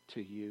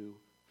to you?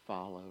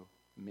 Follow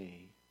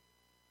me.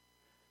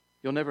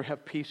 You'll never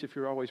have peace if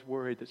you're always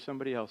worried that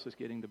somebody else is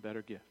getting the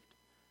better gift.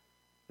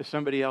 If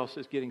somebody else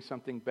is getting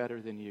something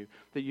better than you,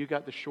 that you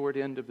got the short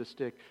end of the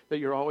stick, that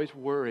you're always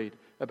worried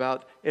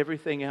about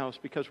everything else,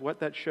 because what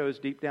that shows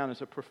deep down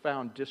is a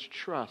profound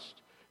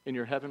distrust in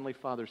your Heavenly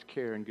Father's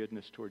care and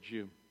goodness towards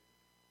you.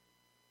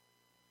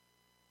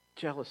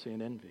 Jealousy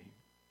and envy.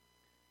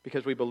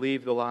 Because we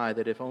believe the lie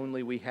that if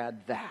only we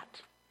had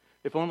that,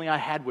 if only I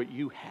had what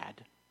you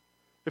had,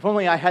 if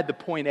only I had the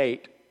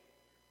 0.8,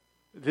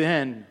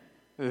 then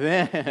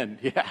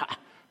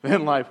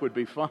life would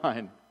be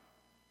fine.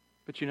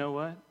 But you know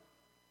what?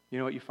 You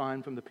know what you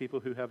find from the people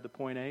who have the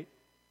 0.8?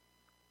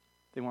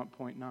 They want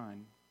 0.9.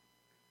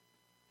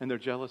 And they're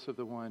jealous of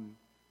the one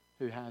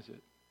who has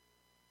it.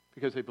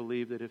 Because they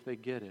believe that if they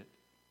get it,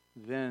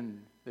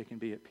 then they can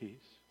be at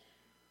peace.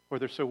 Or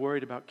they're so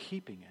worried about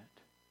keeping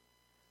it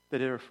that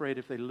they're afraid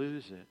if they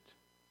lose it,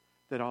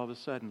 that all of a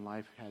sudden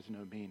life has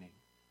no meaning.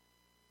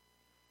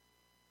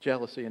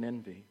 Jealousy and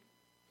envy.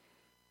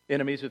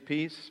 Enemies of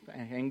peace,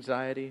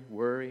 anxiety,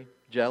 worry,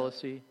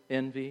 jealousy,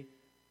 envy,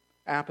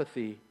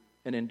 apathy,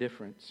 and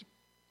indifference.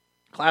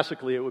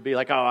 Classically, it would be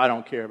like, oh, I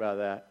don't care about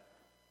that.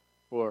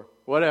 Or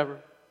whatever.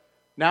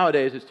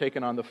 Nowadays, it's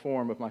taken on the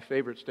form of my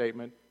favorite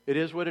statement, it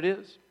is what it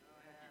is.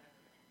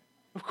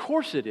 Of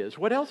course it is.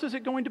 What else is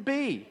it going to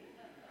be?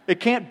 It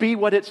can't be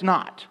what it's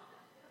not.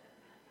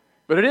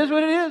 But it is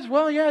what it is.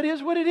 Well, yeah, it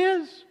is what it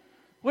is.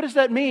 What does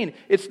that mean?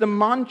 It's the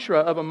mantra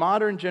of a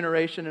modern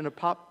generation in a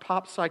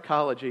pop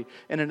psychology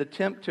in an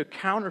attempt to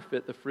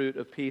counterfeit the fruit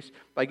of peace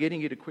by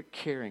getting you to quit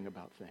caring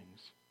about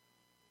things.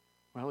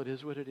 Well, it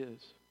is what it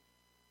is.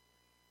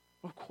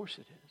 Well, of course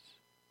it is.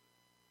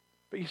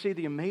 But you see,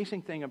 the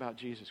amazing thing about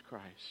Jesus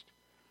Christ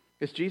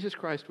is Jesus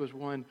Christ was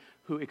one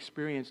who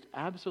experienced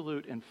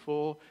absolute and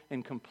full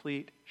and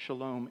complete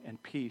shalom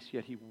and peace,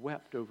 yet he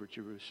wept over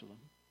Jerusalem.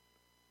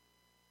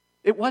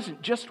 It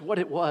wasn't just what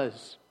it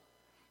was.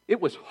 It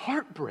was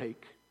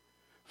heartbreak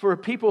for a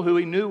people who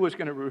he knew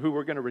who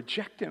were going to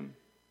reject him.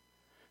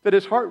 That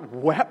his heart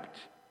wept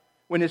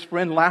when his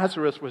friend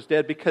Lazarus was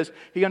dead because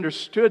he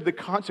understood the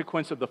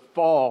consequence of the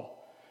fall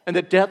and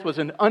that death was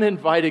an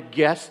uninvited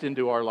guest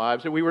into our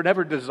lives, that we were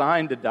never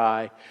designed to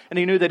die. And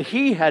he knew that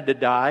he had to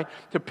die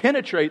to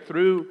penetrate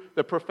through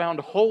the profound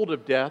hold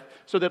of death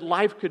so that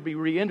life could be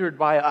re-entered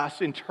by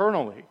us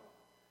internally.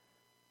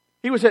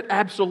 He was at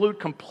absolute,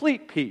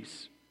 complete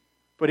peace.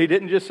 But he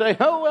didn't just say,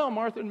 oh, well,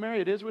 Martha and Mary,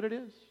 it is what it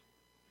is.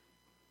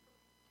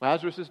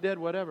 Lazarus is dead,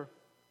 whatever.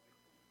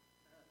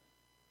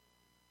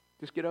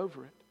 Just get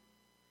over it.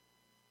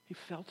 He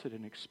felt it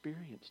and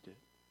experienced it.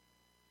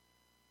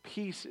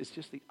 Peace is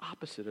just the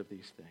opposite of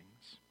these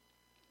things.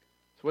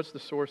 So what's the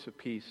source of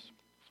peace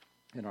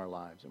in our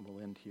lives? And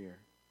we'll end here.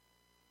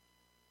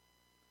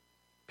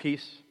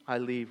 Peace I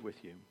leave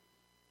with you.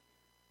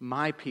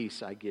 My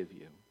peace I give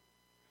you.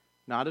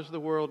 Not as the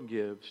world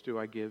gives do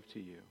I give to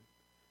you.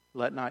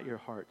 Let not your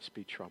hearts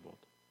be troubled,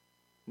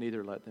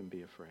 neither let them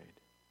be afraid.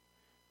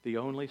 The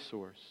only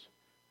source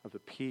of the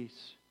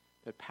peace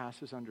that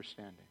passes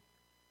understanding,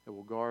 that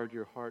will guard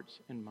your hearts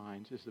and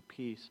minds, is the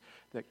peace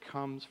that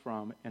comes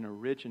from and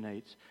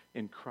originates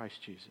in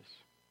Christ Jesus.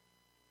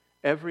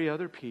 Every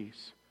other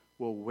peace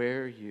will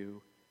wear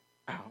you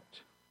out.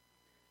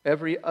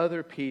 Every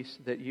other peace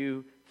that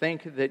you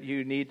think that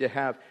you need to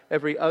have,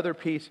 every other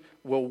peace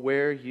will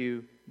wear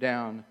you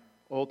down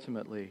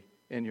ultimately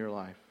in your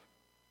life.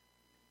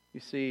 You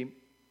see,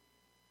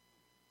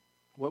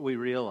 what we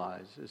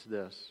realize is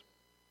this,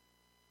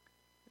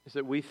 is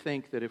that we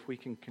think that if we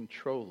can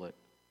control it,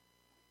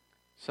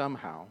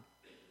 somehow,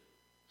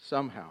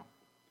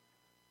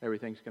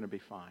 everything's going to be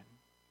fine.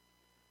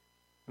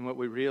 And what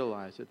we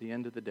realize at the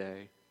end of the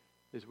day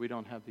is we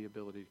don't have the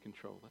ability to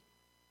control it.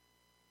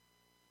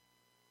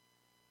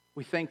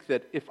 We think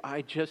that if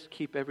I just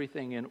keep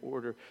everything in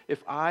order,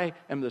 if I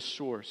am the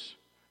source,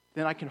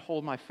 then I can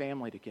hold my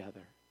family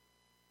together.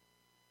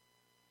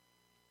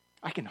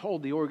 I can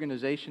hold the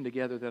organization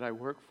together that I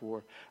work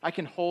for. I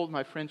can hold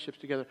my friendships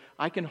together.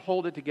 I can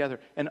hold it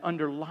together. And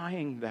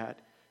underlying that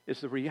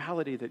is the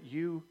reality that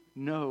you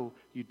know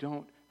you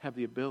don't have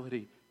the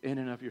ability in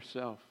and of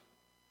yourself.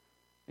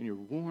 And you're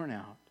worn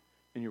out,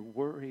 and you're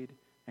worried,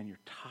 and you're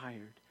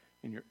tired,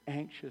 and you're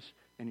anxious,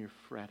 and you're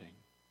fretting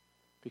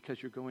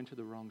because you're going to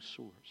the wrong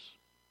source.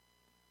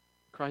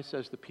 Christ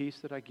says, the peace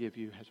that I give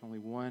you has only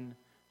one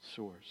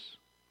source,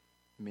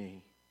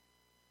 me.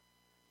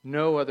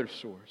 No other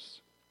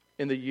source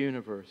in the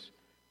universe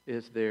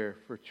is there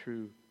for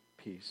true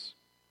peace.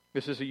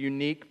 This is a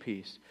unique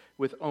peace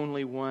with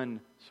only one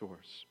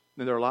source.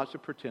 And there are lots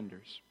of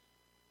pretenders.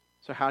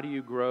 So how do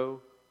you grow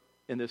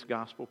in this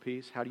gospel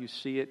peace? How do you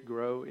see it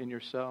grow in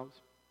yourselves?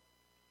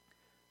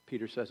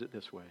 Peter says it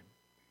this way.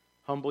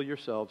 Humble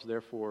yourselves,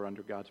 therefore,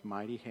 under God's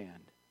mighty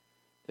hand,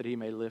 that he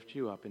may lift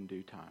you up in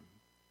due time.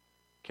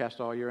 Cast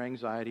all your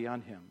anxiety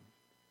on him,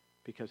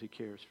 because he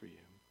cares for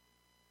you.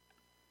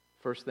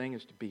 First thing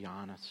is to be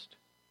honest.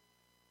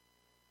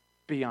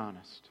 Be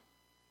honest.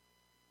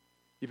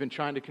 You've been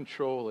trying to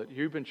control it.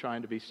 You've been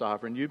trying to be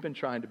sovereign. You've been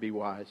trying to be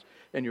wise.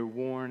 And you're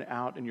worn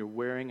out and you're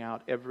wearing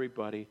out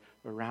everybody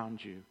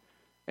around you.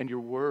 And you're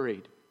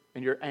worried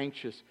and you're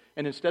anxious.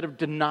 And instead of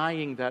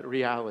denying that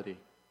reality,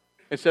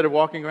 instead of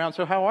walking around,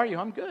 so how are you?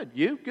 I'm good.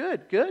 You?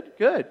 Good, good,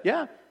 good.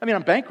 Yeah. I mean,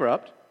 I'm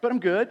bankrupt, but I'm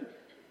good.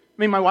 I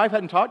mean, my wife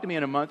hadn't talked to me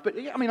in a month,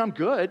 but yeah, I mean, I'm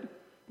good.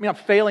 I mean, I'm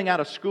failing out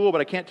of school, but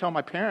I can't tell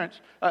my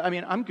parents. I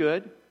mean, I'm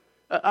good.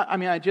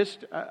 I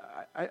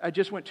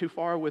just went too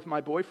far with my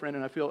boyfriend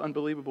and I feel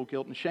unbelievable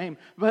guilt and shame.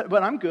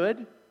 But I'm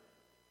good.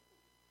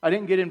 I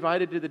didn't get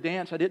invited to the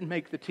dance. I didn't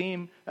make the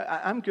team.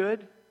 I'm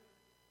good.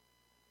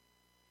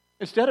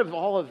 Instead of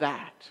all of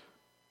that,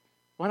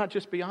 why not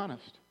just be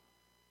honest?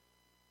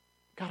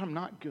 God, I'm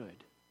not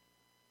good.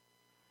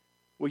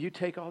 Will you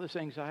take all this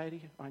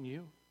anxiety on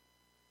you?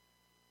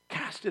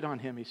 Cast it on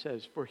him, he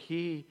says, for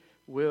he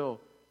will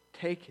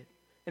take it.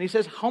 And he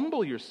says,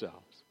 humble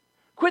yourselves.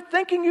 Quit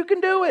thinking you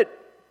can do it.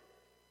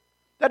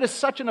 That is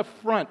such an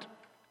affront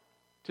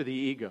to the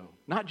ego.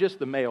 Not just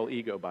the male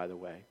ego, by the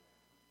way.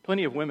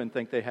 Plenty of women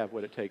think they have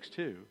what it takes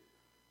too.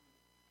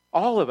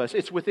 All of us,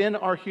 it's within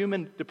our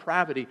human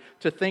depravity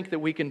to think that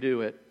we can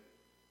do it.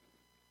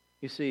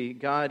 You see,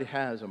 God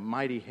has a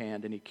mighty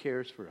hand and he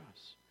cares for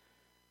us.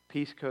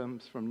 Peace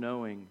comes from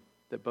knowing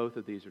that both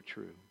of these are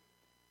true.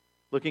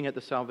 Looking at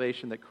the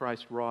salvation that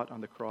Christ wrought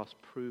on the cross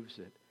proves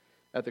it.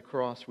 At the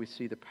cross, we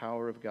see the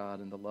power of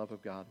God and the love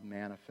of God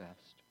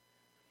manifest.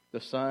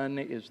 The Son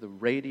is the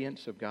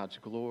radiance of God's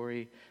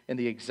glory and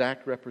the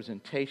exact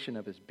representation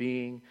of his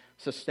being,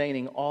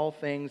 sustaining all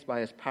things by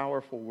his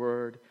powerful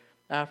word.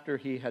 After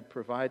he had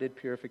provided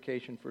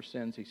purification for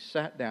sins, he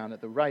sat down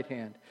at the right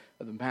hand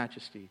of the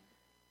majesty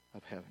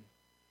of heaven.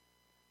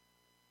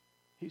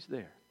 He's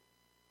there.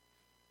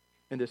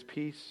 And this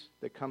peace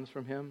that comes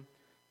from him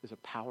is a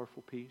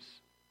powerful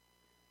peace.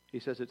 He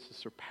says it's a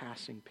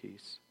surpassing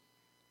peace.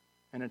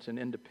 And it's an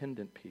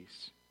independent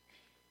peace.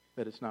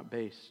 That it's not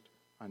based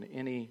on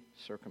any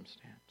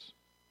circumstance.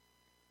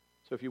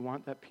 So if you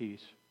want that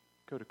peace,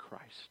 go to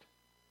Christ.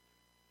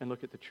 And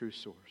look at the true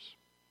source.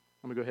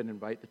 I'm going to go ahead and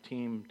invite the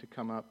team to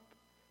come up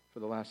for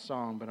the last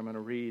song. But I'm going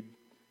to read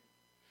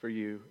for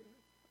you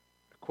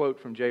a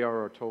quote from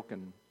J.R.R.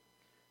 Tolkien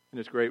in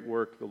his great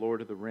work, The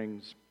Lord of the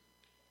Rings.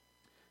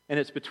 And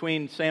it's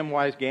between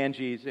Samwise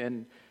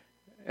Gamgee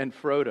and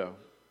Frodo.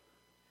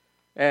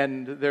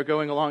 And they're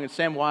going along, and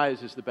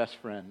Samwise is the best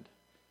friend.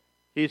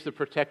 He's the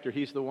protector.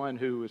 He's the one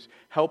who was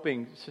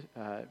helping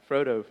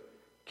Frodo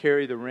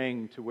carry the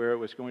ring to where it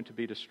was going to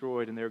be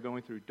destroyed. And they were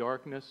going through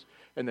darkness,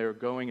 and they were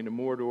going into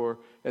Mordor,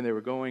 and they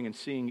were going and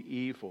seeing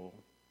evil.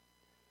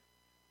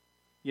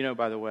 You know,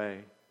 by the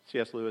way,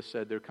 C.S. Lewis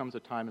said, there comes a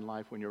time in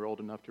life when you're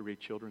old enough to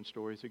read children's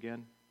stories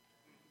again.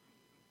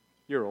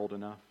 You're old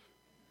enough.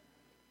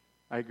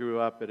 I grew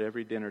up at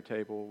every dinner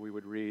table. We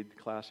would read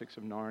the classics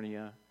of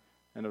Narnia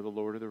and of the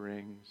Lord of the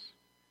Rings,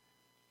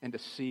 and to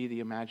see the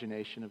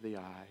imagination of the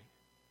eye,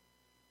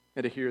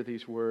 and to hear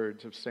these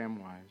words of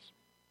Samwise.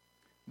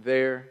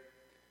 There,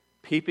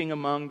 peeping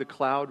among the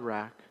cloud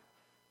rack,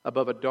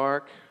 above a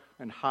dark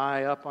and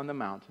high up on the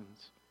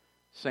mountains,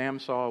 Sam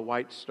saw a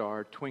white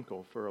star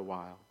twinkle for a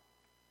while.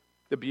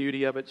 The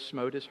beauty of it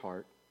smote his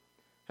heart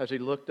as he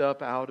looked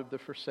up out of the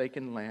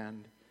forsaken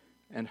land,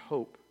 and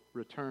hope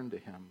returned to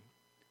him.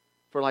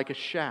 For like a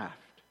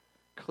shaft,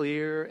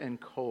 clear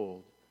and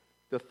cold,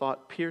 the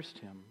thought pierced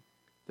him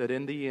that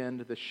in the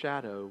end the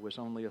shadow was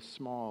only a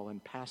small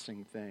and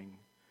passing thing.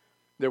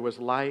 There was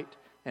light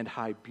and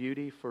high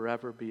beauty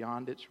forever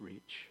beyond its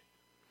reach.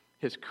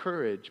 His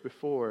courage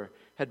before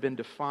had been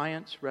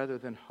defiance rather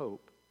than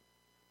hope,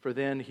 for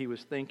then he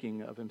was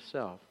thinking of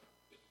himself.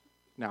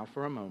 Now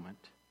for a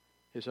moment,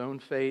 his own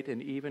fate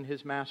and even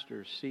his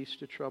master's ceased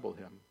to trouble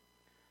him.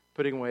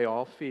 Putting away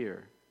all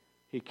fear,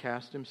 he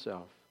cast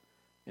himself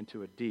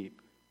into a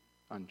deep,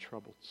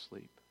 untroubled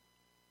sleep.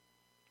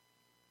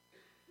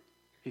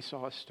 He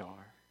saw a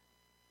star,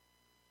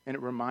 and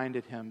it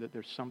reminded him that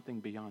there's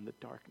something beyond the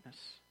darkness.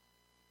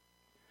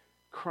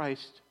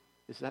 Christ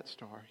is that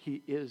star.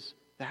 He is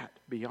that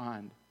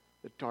beyond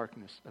the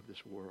darkness of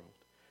this world.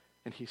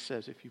 And he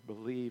says, if you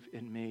believe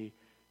in me,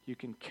 you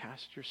can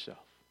cast yourself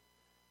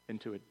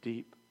into a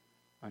deep,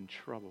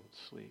 untroubled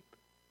sleep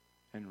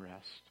and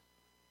rest.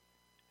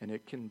 And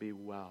it can be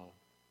well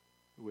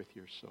with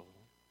your soul.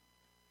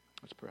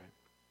 Let's pray.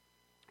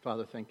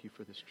 Father, thank you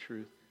for this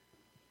truth.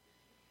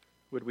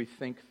 Would we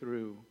think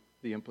through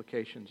the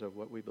implications of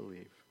what we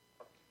believe?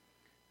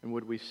 And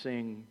would we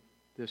sing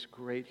this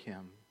great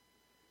hymn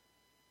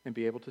and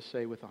be able to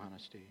say with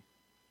honesty,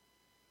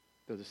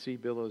 though the sea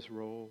billows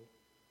roll,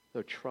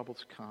 though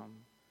troubles come,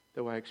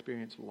 though I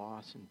experience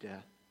loss and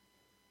death,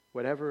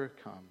 whatever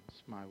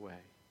comes my way,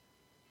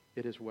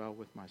 it is well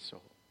with my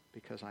soul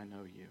because I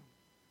know you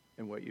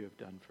and what you have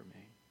done for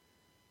me.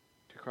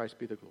 To Christ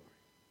be the glory.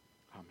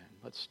 Amen.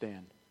 Let's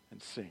stand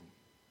and sing.